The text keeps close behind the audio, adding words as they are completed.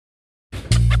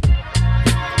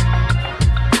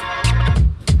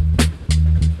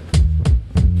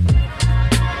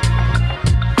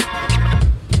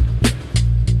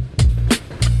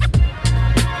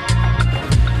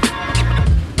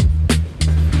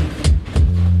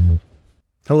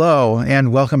Hello,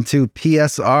 and welcome to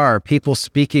PSR, People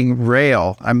Speaking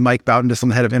Rail. I'm Mike Bowden, I'm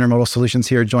the head of Intermodal Solutions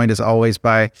here, joined as always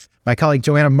by my colleague,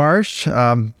 Joanna Marsh.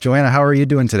 Joanna, how are you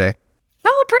doing today?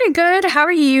 Oh, pretty good. How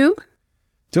are you?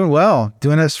 Doing well.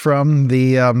 Doing this from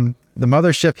the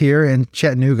mothership here in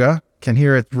Chattanooga. Can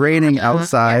hear it raining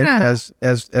outside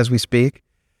as we speak.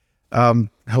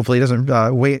 Hopefully it doesn't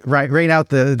rain out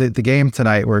the game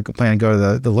tonight. We're planning to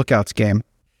go to the Lookouts game.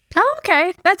 Oh,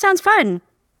 okay. That sounds fun.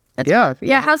 Yeah.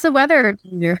 How's the weather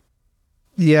here?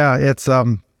 Yeah, it's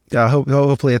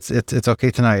hopefully it's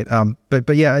okay tonight.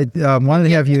 But yeah, I wanted to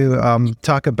have you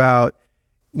talk about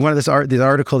one of this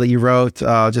article that you wrote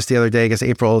just the other day, I guess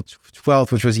April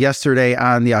 12th, which was yesterday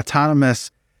on the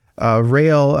autonomous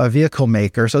rail vehicle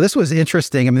maker. So this was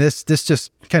interesting. I mean, this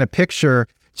just kind of picture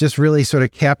just really sort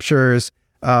of captures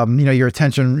your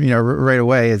attention right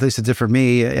away. At least it did for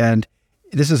me. And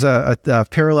this is a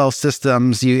Parallel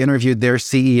Systems. You interviewed their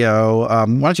CEO. Why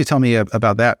don't you tell me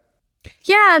about that?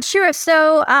 Yeah, sure.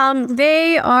 So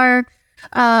they are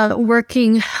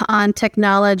working on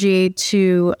technology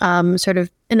to sort of,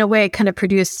 in a way, kind of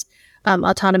produce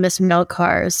autonomous rail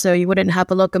cars. So you wouldn't have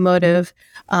a locomotive,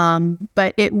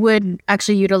 but it would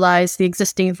actually utilize the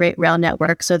existing freight rail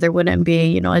network. So there wouldn't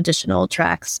be, additional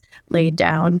tracks laid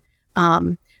down.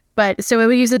 But so it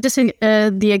would use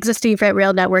the existing freight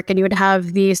rail network, and you would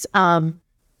have these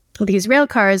rail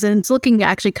cars, and it's looking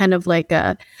actually kind of like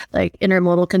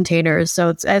intermodal containers. So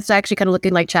it's actually kind of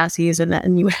looking like chassis, and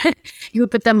then you would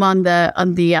put them on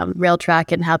the rail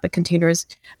track and have the containers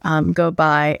go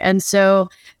by. And so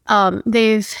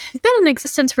they've been in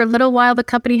existence for a little while. The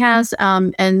company has,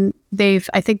 and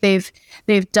I think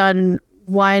they've done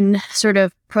one sort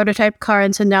of prototype car,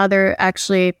 and so now they're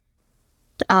actually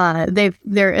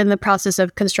they're in the process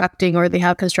of constructing, or they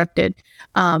have constructed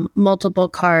multiple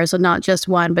cars, so not just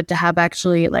one, but to have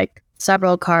actually like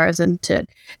several cars, and to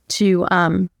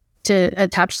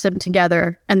attach them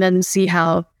together and then see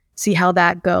how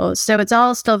that goes. So it's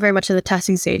all still very much in the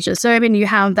testing stages. So I mean, you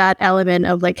have that element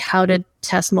of like how to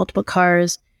test multiple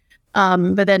cars,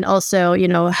 but then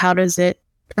also how does it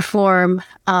perform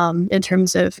in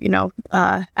terms of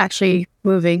actually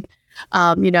moving,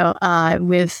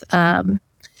 with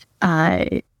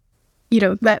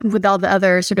all the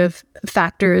other sort of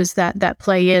factors that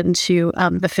play into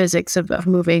the physics of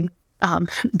moving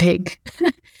big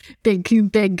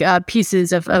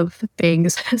pieces of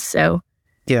things. So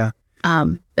yeah,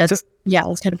 that's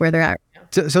kind of where they're at.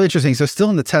 So interesting. So still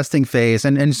in the testing phase,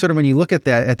 and sort of when you look at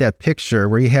that picture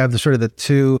where you have the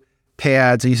two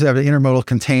pads, and you have an intermodal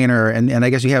container, and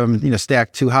I guess you have them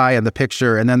stacked too high in the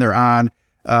picture, and then they're on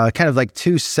kind of like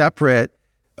two separate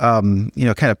kind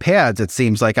of pads, it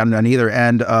seems like, on either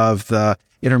end of the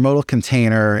intermodal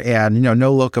container, and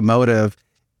no locomotive.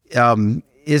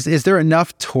 Is there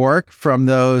enough torque from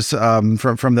those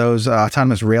from those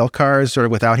autonomous rail cars, sort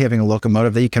of without having a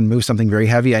locomotive, that you can move something very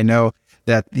heavy? I know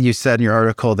that you said in your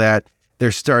article that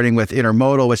they're starting with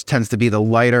intermodal, which tends to be the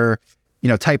lighter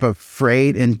type of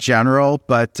freight in general.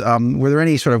 But were there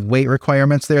any sort of weight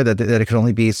requirements there that it could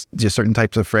only be just certain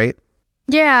types of freight?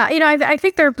 Yeah, I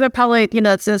think they're probably,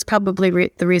 that's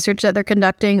probably the research that they're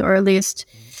conducting, or at least,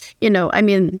 I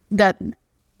mean, that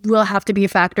will have to be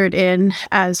factored in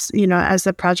as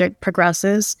the project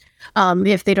progresses.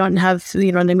 If they don't have,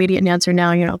 an immediate answer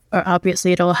now,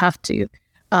 obviously it'll have to,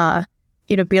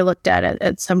 be looked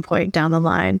at some point down the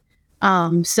line.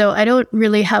 So I don't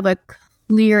really have a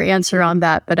clear answer on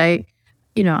that, but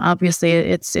obviously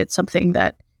it's something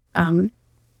that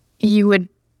you would,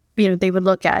 they would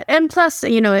look at. And plus,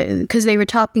 because they were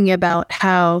talking about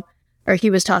how, or he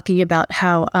was talking about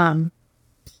how,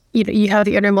 you have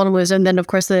the intermodal moves, and then of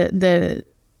course the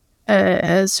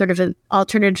sort of an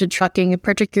alternative to trucking,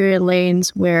 particularly in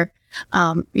lanes where,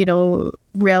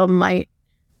 rail might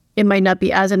not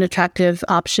be as an attractive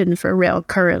option for rail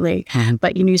currently,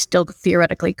 but you still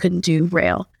theoretically couldn't do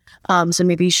rail. So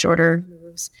maybe shorter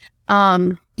moves.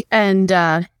 And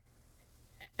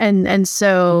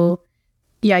so,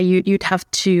 yeah, you'd have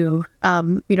to,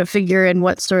 figure in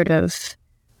what sort of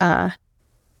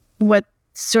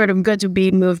goods would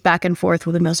be moved back and forth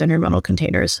within those intermodal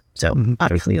containers. So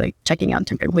obviously, like checking out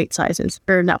different weight sizes,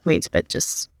 or not weights, but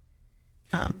just.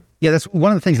 Yeah, that's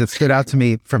one of the things that stood out to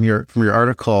me from your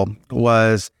article,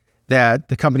 was that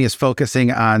the company is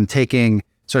focusing on taking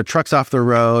sort of trucks off the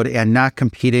road and not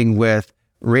competing with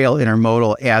rail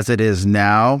intermodal as it is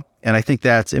now. And I think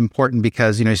that's important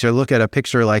because, you look at a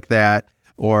picture like that,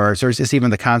 or sort of just even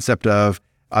the concept of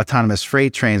autonomous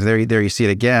freight trains, there you see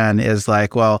it again, is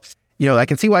like, well, I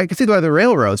can see why the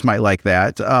railroads might like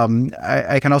that.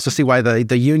 I can also see why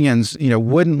the unions,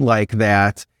 wouldn't like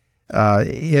that.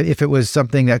 if it was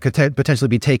something that could potentially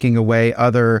be taking away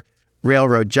other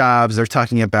railroad jobs. They're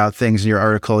talking about things in your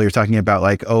article. You're talking about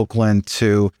like Oakland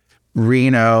to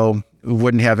Reno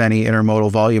wouldn't have any intermodal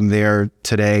volume there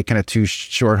today, kind of too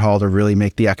short haul to really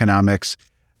make the economics,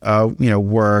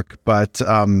 work. But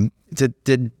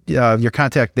did your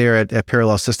contact there at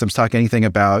Parallel Systems talk anything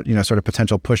about, sort of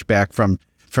potential pushback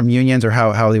from unions, or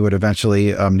how they would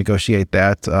eventually negotiate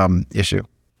that issue?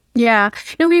 Yeah,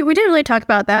 we didn't really talk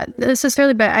about that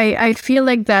necessarily, but I feel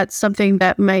like that's something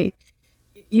that might,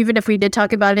 even if we did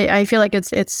talk about it, I feel like it's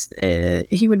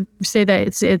he would say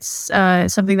that it's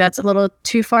something that's a little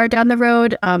too far down the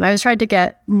road. I was trying to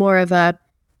get more of an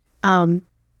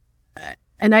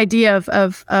idea of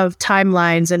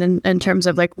timelines and in terms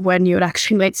of like when you would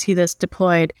actually might see this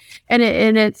deployed, and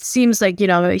it seems like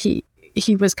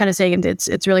he was kind of saying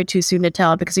it's really too soon to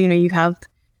tell, because you have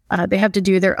they have to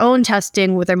do their own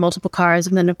testing with their multiple cars,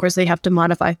 and then of course they have to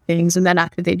modify things, and then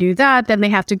after they do that, then they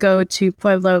have to go to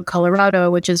Pueblo,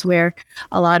 Colorado, which is where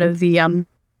a lot of the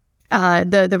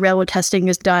railroad testing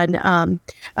is done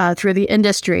through the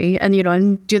industry,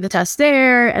 and do the test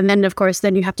there, and then of course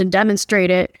then you have to demonstrate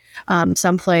it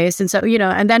someplace, and so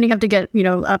and then you have to get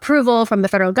approval from the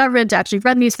federal government to actually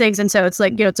run these things, and so it's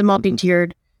like it's a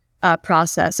multi-tiered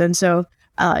process, and so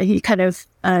he kind of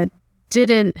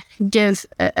didn't give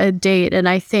a date, and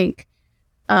I think,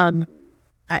 of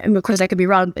course I could be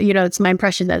wrong, but it's my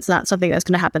impression that it's not something that's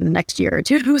going to happen the next year or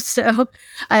two. So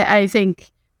I think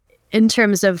in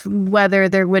terms of whether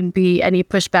there would be any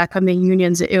pushback on the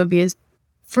unions, it would be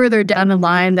further down the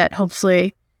line that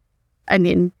hopefully, I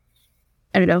don't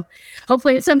know,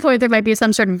 hopefully at some point there might be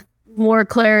some sort of more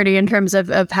clarity in terms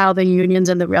of how the unions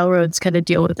and the railroads kind of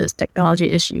deal with this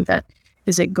technology issue that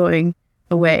isn't going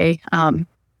away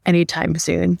anytime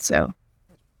soon. So,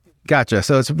 gotcha.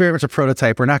 So it's very much a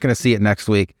prototype. We're not going to see it next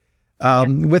week.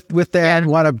 With that, I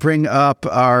want to bring up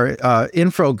our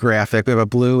infographic. We have a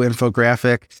blue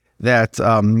infographic that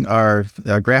our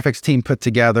graphics team put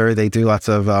together. They do lots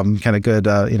of kind of good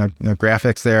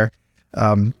graphics there,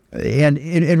 and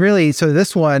really, so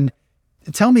this one.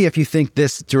 Tell me if you think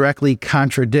this directly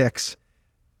contradicts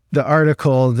the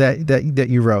article that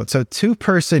you wrote. So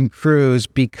 2-person crews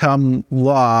become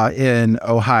law in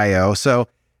Ohio. So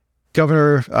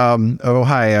Governor of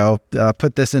Ohio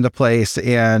put this into place,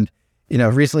 and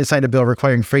recently signed a bill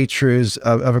requiring freight crews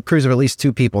of a crews of at least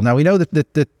 2 people. Now we know that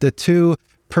the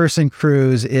 2-person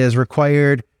crews is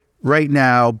required right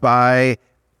now by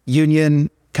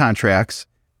union contracts.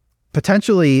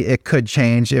 Potentially it could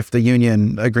change if the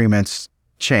union agreements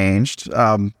changed,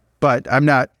 but I'm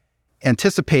not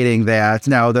anticipating that.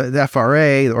 Now, the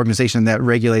FRA, the organization that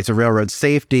regulates the railroad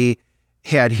safety,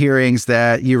 had hearings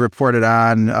that you reported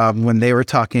on when they were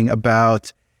talking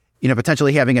about,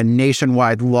 potentially having a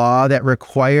nationwide law that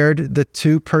required the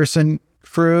 2-person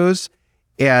crews,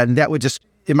 and that would just,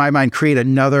 in my mind, create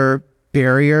another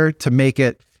barrier to make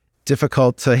it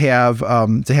difficult to have a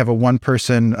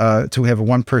 1-person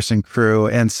crew.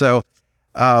 And so,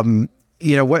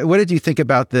 what did you think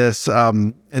about this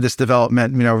this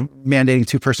development? Mandating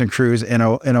 2-person crews in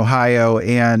Ohio,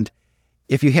 and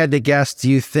if you had to guess, do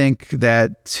you think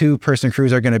that 2-person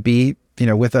crews are going to be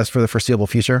with us for the foreseeable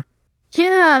future?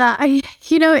 Yeah,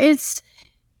 it's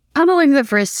probably the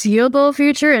foreseeable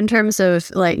future in terms of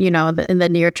in the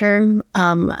near term.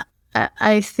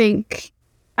 I think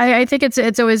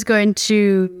it's always going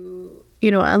to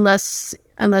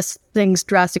unless things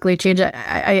drastically change.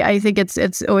 I think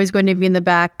it's always going to be in the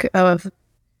back of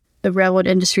the railroad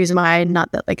industry's mind.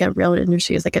 Not that like a railroad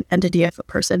industry is like an entity of a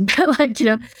person, but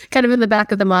kind of in the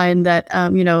back of the mind that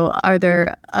are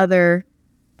there other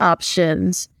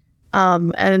options?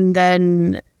 And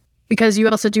then because you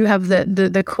also do have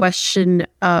the question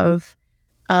of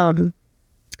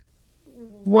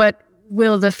what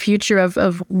will the future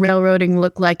of railroading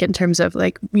look like in terms of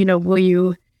will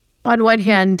you, on one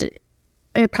hand,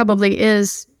 it probably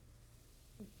is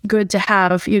good to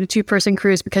have 2-person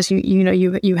crews because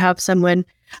you have someone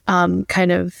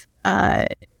kind of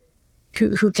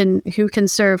who can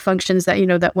serve functions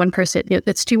that that one person,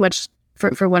 it's too much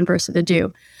for one person to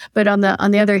do. But on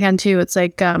the other hand too, it's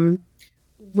like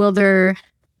will there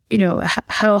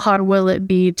how hard will it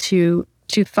be to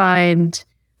find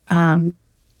who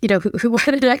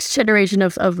the next generation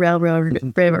of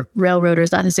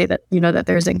railroaders, not to say that that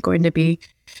there isn't going to be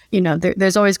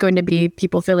there's always going to be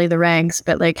people filling the ranks,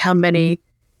 but like how many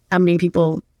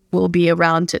people will be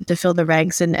around to fill the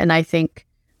ranks, and I think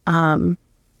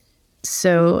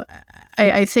so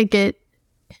I think given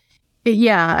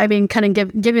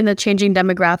the changing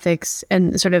demographics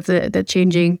and sort of the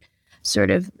changing sort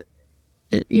of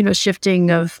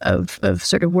shifting of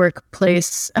sort of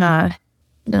workplace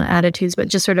not attitudes, but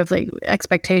just sort of like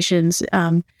expectations.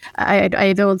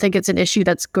 I don't think it's an issue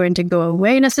that's going to go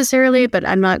away necessarily, but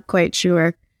I'm not quite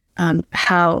sure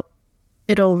how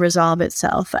it'll resolve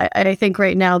itself. I think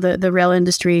right now the rail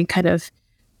industry kind of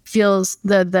feels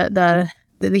the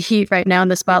heat right now in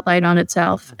the spotlight on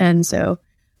itself, and so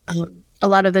a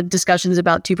lot of the discussions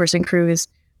about 2-person crews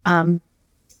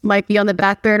might be on the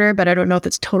back burner, but I don't know if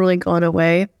it's totally gone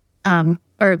away.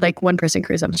 Or like 1-person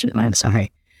crews. I'm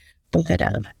sorry.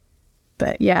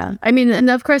 But yeah, I mean, and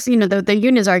of course, the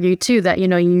unions argue too that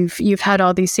you've had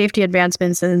all these safety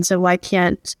advancements, and so why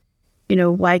can't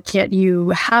you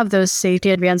have those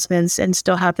safety advancements and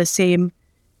still have the same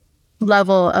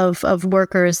level of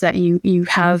workers that you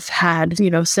have had,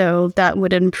 so that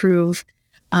would improve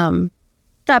the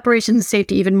operations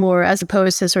safety even more, as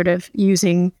opposed to sort of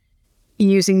using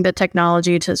the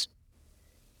technology to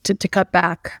cut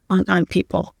back on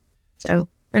people. So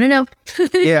I don't know.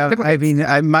 Yeah, I mean,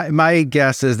 my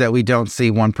guess is that we don't see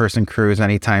 1-person crews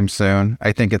anytime soon.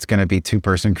 I think it's going to be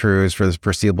 2-person crews for the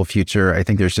foreseeable future. I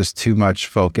think there's just too much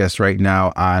focus right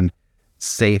now on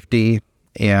safety.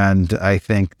 And I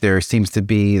think there seems to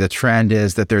be, the trend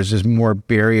is that there's just more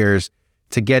barriers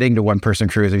to getting to 1-person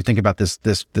crews. If you think about this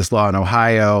law in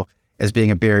Ohio as being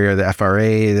a barrier, the FRA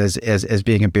as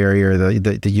being a barrier,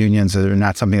 the unions are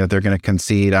not something that they're going to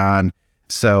concede on.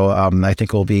 So I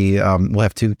think we'll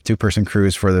have 2-person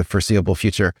crews for the foreseeable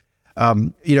future.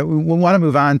 We want to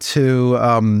move on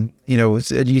to,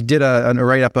 you did a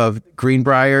write-up of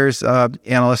Greenbrier's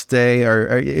Analyst Day,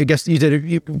 or I guess you did an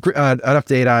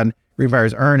update on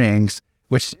Greenbrier's earnings,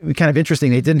 which was kind of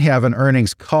interesting. They didn't have an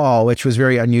earnings call, which was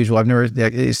very unusual. I've never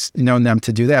known them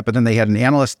to do that, but then they had an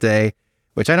Analyst Day,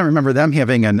 which I don't remember them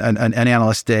having an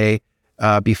Analyst Day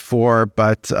before.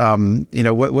 But,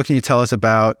 what can you tell us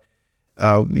about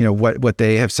what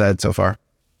they have said so far?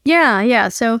 Yeah.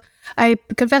 So I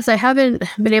confess I haven't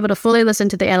been able to fully listen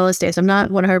to the Analyst Days. I'm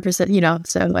not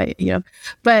 100%,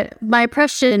 but my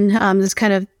impression is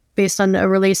kind of based on a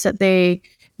release that they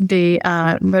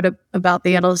wrote about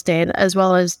the Analyst Day, as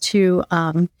well as two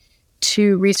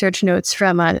research notes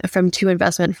from 2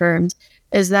 investment firms,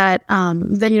 is that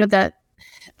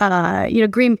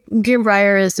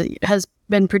Greenbrier has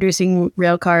been producing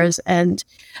rail cars, and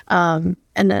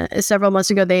several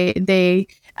months ago they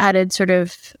added sort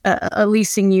of a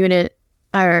leasing unit,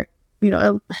 or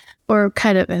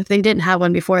kind of, if they didn't have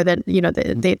one before, then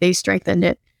they strengthened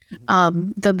it,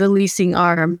 the leasing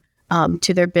arm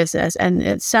to their business, and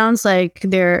it sounds like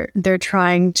they're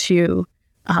trying to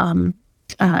I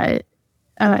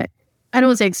don't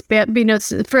want to say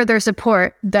expand, further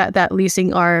support that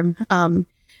leasing arm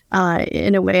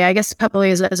in a way, I guess,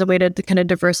 probably as a way to kind of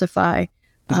diversify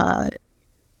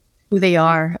who they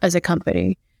are as a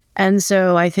company. And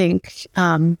so I think,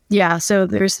 so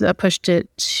there's a push to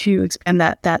expand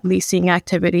that leasing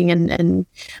activity, and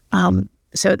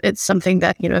so it's something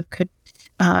that could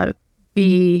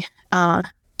be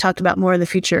talked about more in the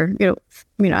future,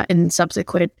 in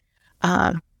subsequent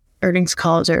earnings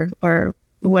calls or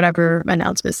whatever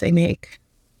announcements they make.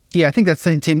 Yeah, I think that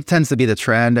tends to be the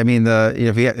trend. I mean,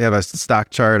 if you have a stock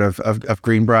chart of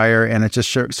Greenbrier, and it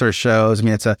just sort of shows. I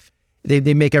mean,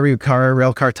 they make every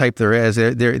rail car type there is.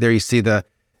 There you see the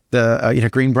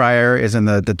Greenbrier is in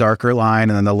the darker line,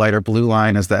 and then the lighter blue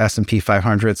line is the S&P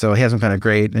 500. So it hasn't been a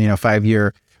great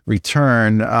 5-year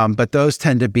return, but those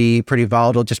tend to be pretty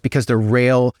volatile just because the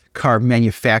rail car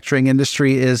manufacturing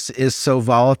industry is so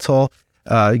volatile.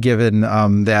 Given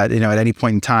that at any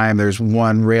point in time there's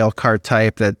one rail car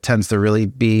type that tends to really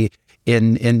be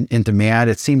in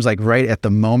demand. It seems like right at the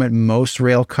moment most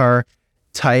rail car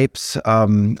types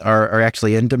are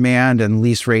actually in demand, and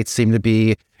lease rates seem to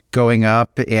be going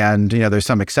up. And there's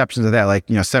some exceptions to that, like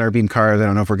center beam cars. I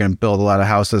don't know if we're going to build a lot of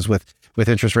houses with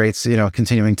interest rates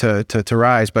continuing to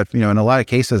rise, but in a lot of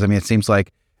cases, I mean, it seems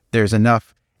like there's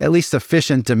enough, at least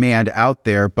sufficient demand out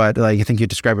there. But I think you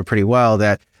describe it pretty well,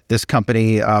 that this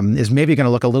company is maybe going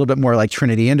to look a little bit more like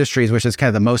Trinity Industries, which is kind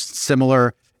of the most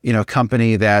similar,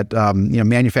 company that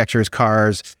manufactures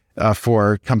cars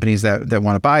for companies that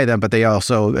want to buy them, but they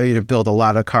also build a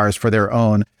lot of cars for their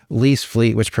own lease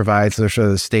fleet, which provides their sort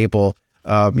of stable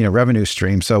revenue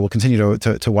stream. So we'll continue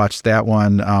to watch that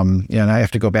one, and I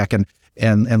have to go back and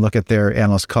look at their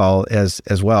analyst call as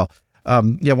well. I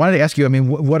wanted to ask you, I mean,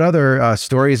 what other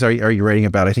stories are you writing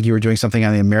about? I think you were doing something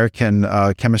on the American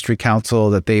Chemistry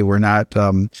Council, that they were not,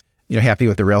 happy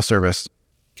with the rail service.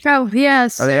 Oh,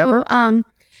 yes. Are they ever?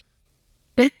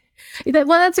 Well,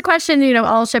 that's a question,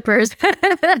 all shippers.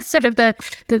 That's sort of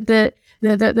the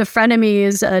the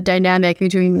frenemies dynamic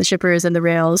between the shippers and the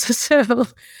rails. So,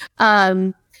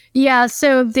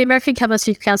 so the American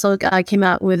Chemistry Council came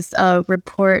out with a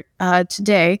report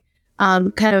today.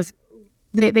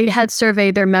 They had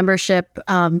surveyed their membership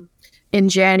in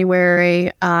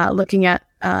January, looking at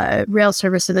rail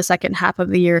service in the second half of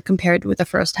the year compared with the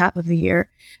first half of the year.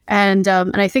 And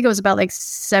I think it was about like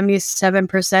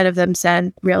 77% of them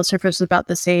said rail service was about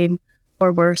the same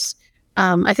or worse.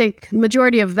 I think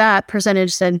majority of that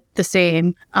percentage said the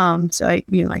same. So I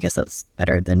guess that's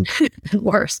better than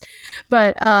worse.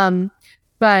 But that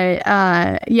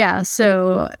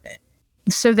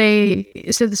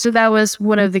was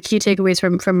one of the key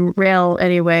takeaways from rail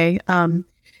anyway.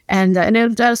 And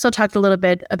it also talked a little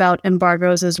bit about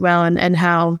embargoes as well, and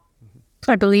how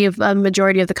I believe a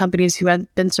majority of the companies who had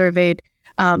been surveyed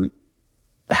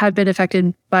had been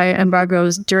affected by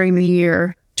embargoes during the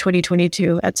year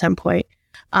 2022 at some point.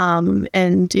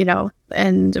 And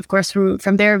of course,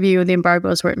 from their view, the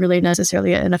embargoes weren't really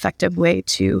necessarily an effective way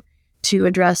to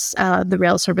address the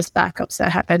rail service backups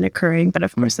that have been occurring. But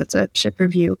of course, that's a shipper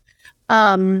view.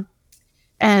 The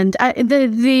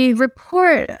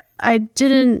report, I'm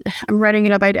writing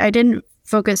it up. I didn't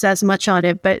focus as much on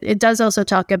it, but it does also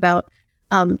talk about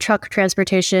truck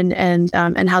transportation and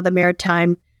how the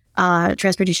maritime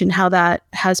transportation, how that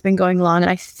has been going along.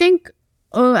 And I think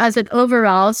as an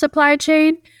overall supply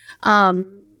chain, so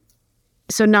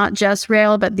not just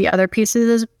rail, but the other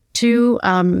pieces too,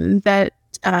 that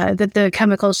the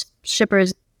chemical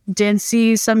shippers did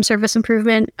see some service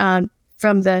improvement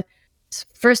from the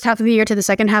first half of the year to the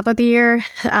second half of the year.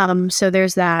 So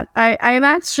there's that. I am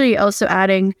actually also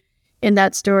adding in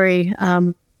that story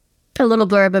a little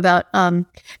blurb about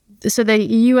so the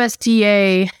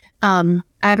USDA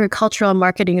Agricultural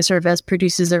Marketing Service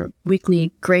produces a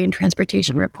weekly grain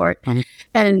transportation report,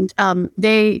 and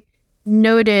they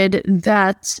noted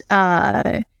that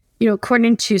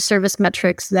according to service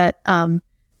metrics that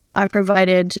are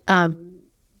provided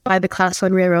by the Class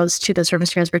 1 railroads to the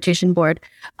Surface Transportation Board,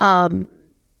 some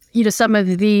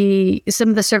of the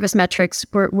service metrics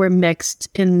were mixed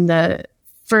in the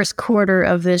first quarter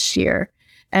of this year.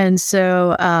 And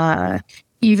so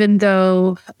even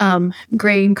though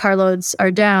grain carloads are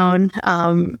down,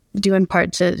 due in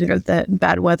part to the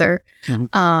bad weather,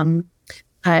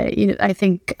 I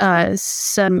think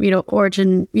some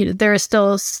origin, there are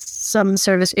still some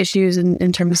service issues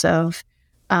in terms of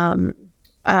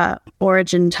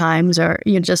origin times, or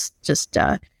just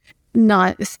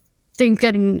not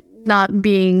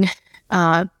being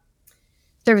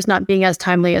service not being as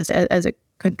timely as it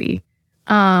could be.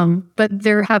 But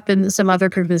there have been some other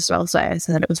improvements as well, so I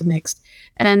said it was mixed.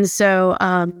 And so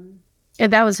and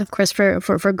that was, of course,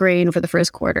 for grain for the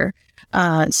first quarter.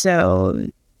 So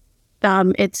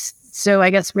I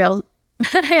guess rail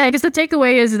I guess the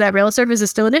takeaway is that rail service is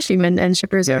still an issue, and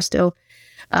shippers are still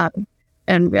and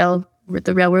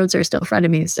the railroads are still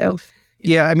frenemies. So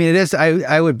yeah, I mean, it is.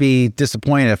 I would be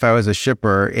disappointed if I was a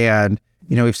shipper, and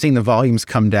we've seen the volumes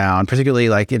come down, particularly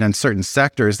like in certain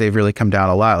sectors, they've really come down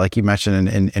a lot, like you mentioned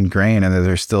in grain, and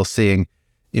they're still seeing,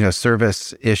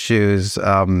 service issues,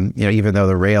 even though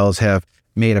the rails have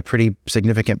made a pretty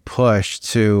significant push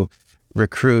to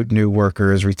recruit new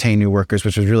workers, retain new workers,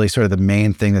 which was really sort of the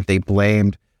main thing that they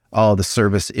blamed all of the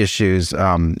service issues,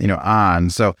 on.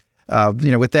 So,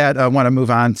 with that, I want to move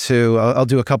on to, I'll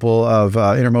do a couple of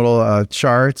intermodal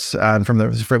charts from the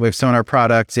FreightWaves Sonar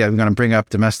products. Yeah, I'm going to bring up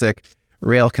domestic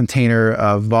rail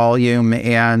container volume,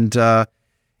 and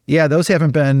those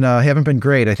haven't been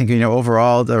great. I think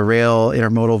overall the rail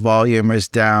intermodal volume is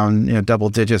down double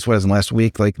digits. What is in last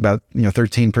week, like about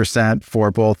 13%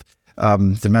 for both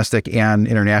domestic and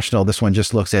international. This one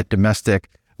just looks at domestic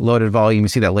loaded volume. You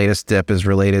see that latest dip is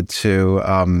related to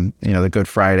the Good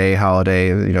Friday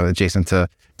holiday, adjacent to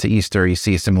Easter. You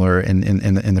see similar in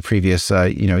the previous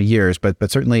years,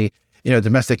 but certainly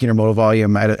domestic intermodal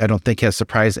volume I don't think has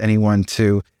surprised anyone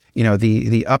to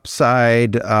the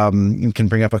upside. You can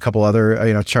bring up a couple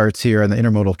other charts here, and the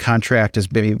intermodal contract has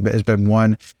been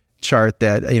one chart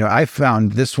that I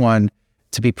found this one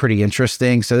to be pretty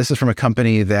interesting. So this is from a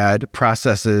company that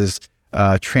processes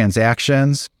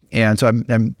transactions. And so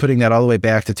I'm putting that all the way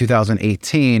back to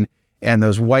 2018. And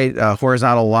those white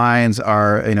horizontal lines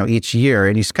are, each year.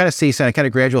 And you kind of see kind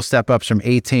of gradual step ups from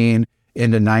 18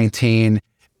 into 19.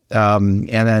 And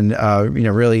then,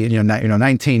 really,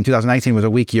 2019 was a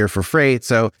weak year for freight.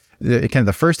 So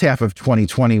the first half of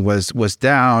 2020 was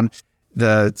down.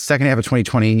 The second half of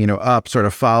 2020, up, sort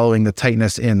of following the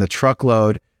tightness in the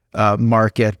truckload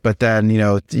market, but then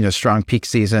strong peak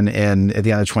season at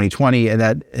the end of 2020, and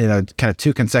that kind of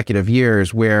two consecutive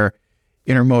years where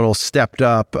intermodal stepped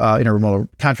up, intermodal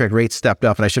contract rates stepped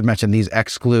up. And I should mention these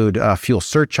exclude fuel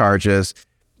surcharges.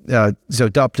 So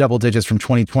up double digits from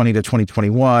 2020 to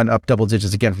 2021, up double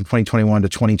digits again from 2021 to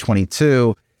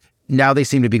 2022. Now they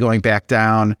seem to be going back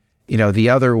down, the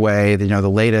other way. The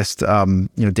latest,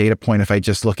 data point, if I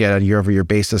just look at a year-over-year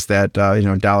basis, that,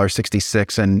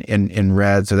 $1.66 in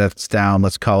red. So that's down,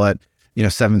 let's call it,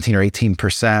 17 or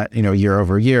 18%, year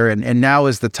over year. And now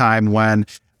is the time when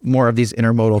more of these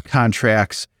intermodal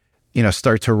contracts,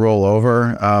 start to roll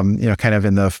over, kind of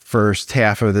in the first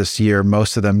half of this year.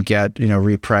 Most of them get,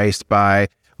 repriced by,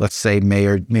 let's say, May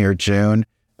or June.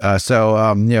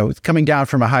 So coming down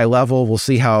from a high level, we'll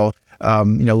see how,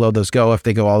 low those go. If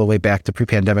they go all the way back to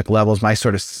pre-pandemic levels, my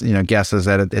sort of, guess is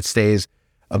that it stays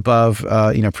above,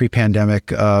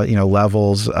 pre-pandemic,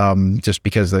 levels, just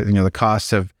because the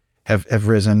costs have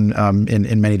risen,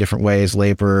 in many different ways,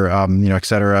 labor, et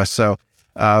cetera. So,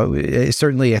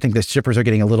 certainly, I think the shippers are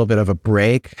getting a little bit of a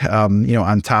break,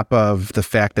 on top of the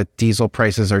fact that diesel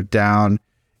prices are down,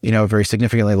 very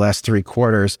significantly the last 3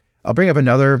 quarters. I'll bring up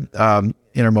another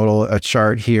intermodal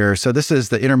chart here. So this is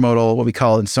the intermodal, what we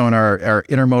call in Sonar, our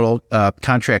intermodal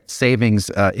contract savings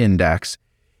index.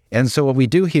 And so what we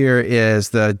do here is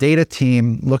the data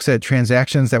team looks at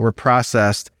transactions that were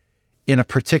processed in a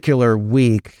particular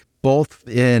week, both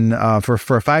in for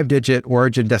a 5-digit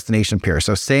origin destination pair.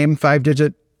 So same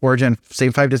 5-digit origin,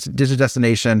 same 5-digit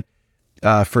destination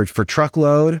for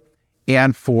truckload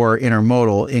and for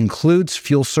intermodal, includes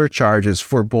fuel surcharges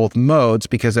for both modes,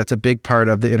 because that's a big part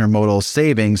of the intermodal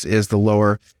savings is the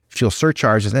lower fuel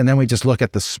surcharges. And then we just look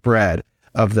at the spread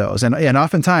of those. And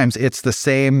oftentimes it's the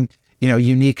same,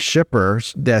 unique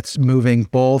shippers that's moving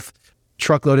both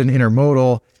truckload and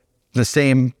intermodal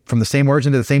from the same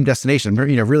origin to the same destination,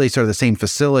 really sort of the same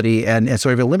facility. And so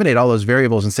if you eliminate all those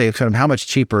variables and say kind of how much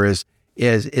cheaper is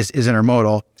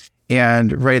intermodal,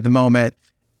 and right at the moment,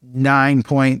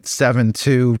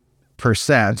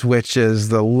 9.72%, which is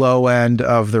the low end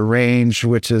of the range,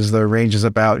 the range is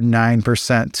about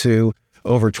 9% to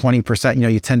over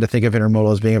 20%. You tend to think of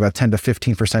intermodal as being about 10 to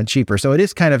 15% cheaper. So it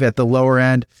is kind of at the lower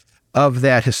end of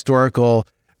that historical,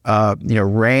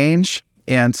 range.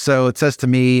 And so it says to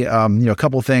me, a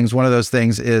couple of things. One of those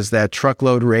things is that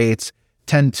truckload rates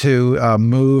tend to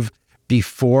move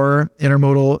before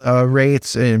intermodal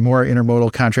rates, and more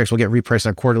intermodal contracts will get repriced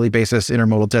on a quarterly basis.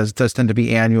 Intermodal does tend to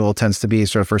be annual, tends to be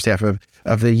sort of first half of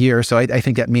the year. So I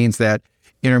think that means that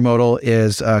intermodal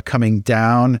is coming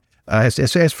down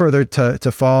as further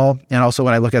to fall. And also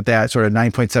when I look at that sort of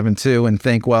 9.72 and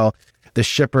think, well, the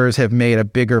shippers have made a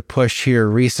bigger push here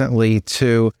recently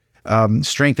to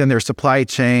strengthen their supply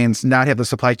chains, not have the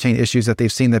supply chain issues that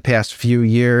they've seen the past few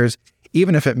years,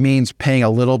 even if it means paying a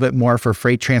little bit more for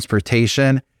freight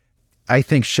transportation. I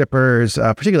think shippers,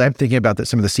 particularly I'm thinking about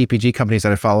some of the CPG companies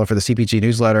that I follow for the CPG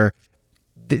newsletter,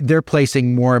 they're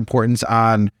placing more importance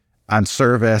on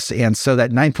service. And so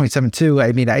that 9.72,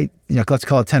 I mean, let's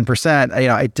call it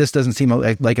 10%, it just doesn't seem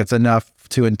like it's enough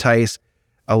to entice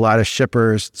a lot of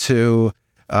shippers to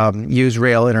use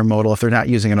rail intermodal if they're not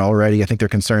using it already. I think they're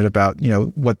concerned about,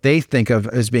 what they think of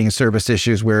as being service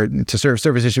issues, where to serve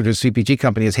service issue to a CPG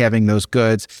company is having those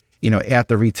goods, at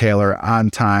the retailer on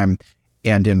time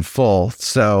and in full.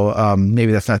 So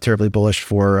maybe that's not terribly bullish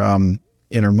for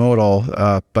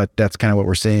intermodal, but that's kind of what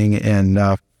we're seeing in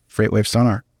FreightWave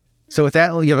Sonar. So with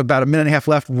that, you have about a minute and a half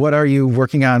left. What are you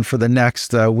working on for the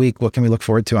next week? What can we look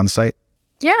forward to on the site?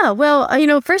 Yeah, well,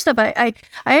 first up, I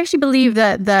actually believe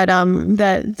that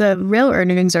the rail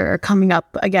earnings are coming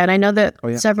up again. I know that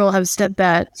several have said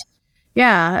that.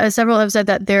 Yeah, several have said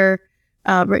that their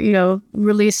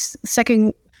release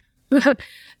second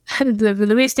the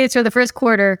release dates for the first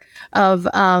quarter of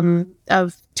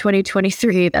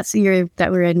 2023. That's the year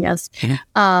that we're in. Yes,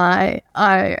 are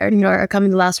coming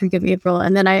the last week of April,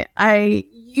 and then I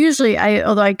usually,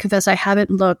 although I confess I haven't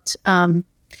looked.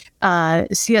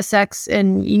 CSX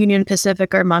and Union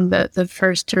Pacific are among the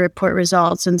first to report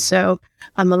results. And so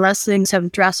unless things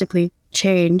have drastically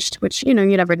changed, which, you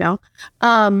never know,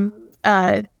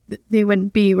 they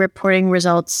would be reporting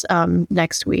results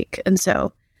next week. And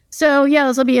so yeah,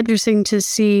 this will be interesting to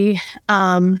see,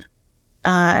 what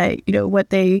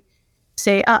they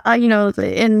say. When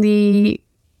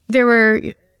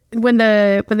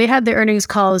they had the earnings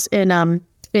calls in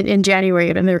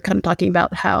January, and they were kind of talking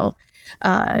about how,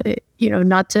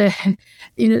 not to,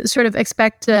 sort of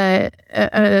expect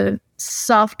a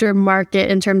softer market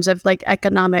in terms of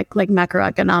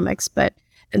macroeconomics.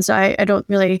 And so I don't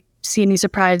really see any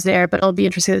surprise there, but I'll be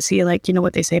interested to see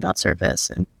what they say about service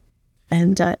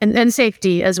and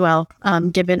safety as well,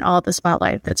 given all the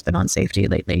spotlight that's been on safety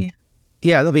lately.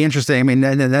 Yeah, it'll be interesting. I mean,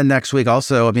 and then next week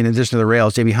also, I mean, in addition to the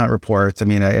Rails, JB Hunt reports, I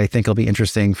mean, I think it'll be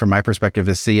interesting from my perspective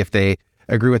to see if they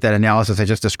agree with that analysis I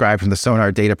just described from the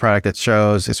Sonar data product that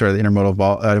shows sort of the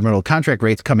intermodal contract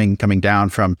rates coming down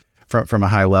from a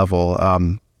high level.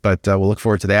 But we'll look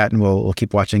forward to that, and we'll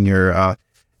keep watching your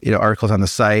articles on the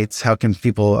sites. How can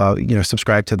people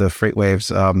subscribe to the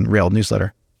FreightWaves Rail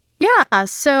newsletter? Yeah,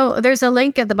 so there's a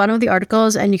link at the bottom of the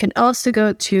articles, and you can also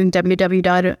go to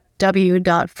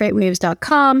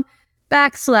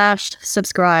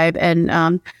www.freightwaves.com/subscribe, and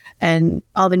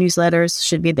all the newsletters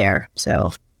should be there.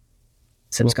 So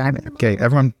subscribe. Okay,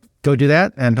 everyone go do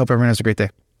that, and hope everyone has a great day.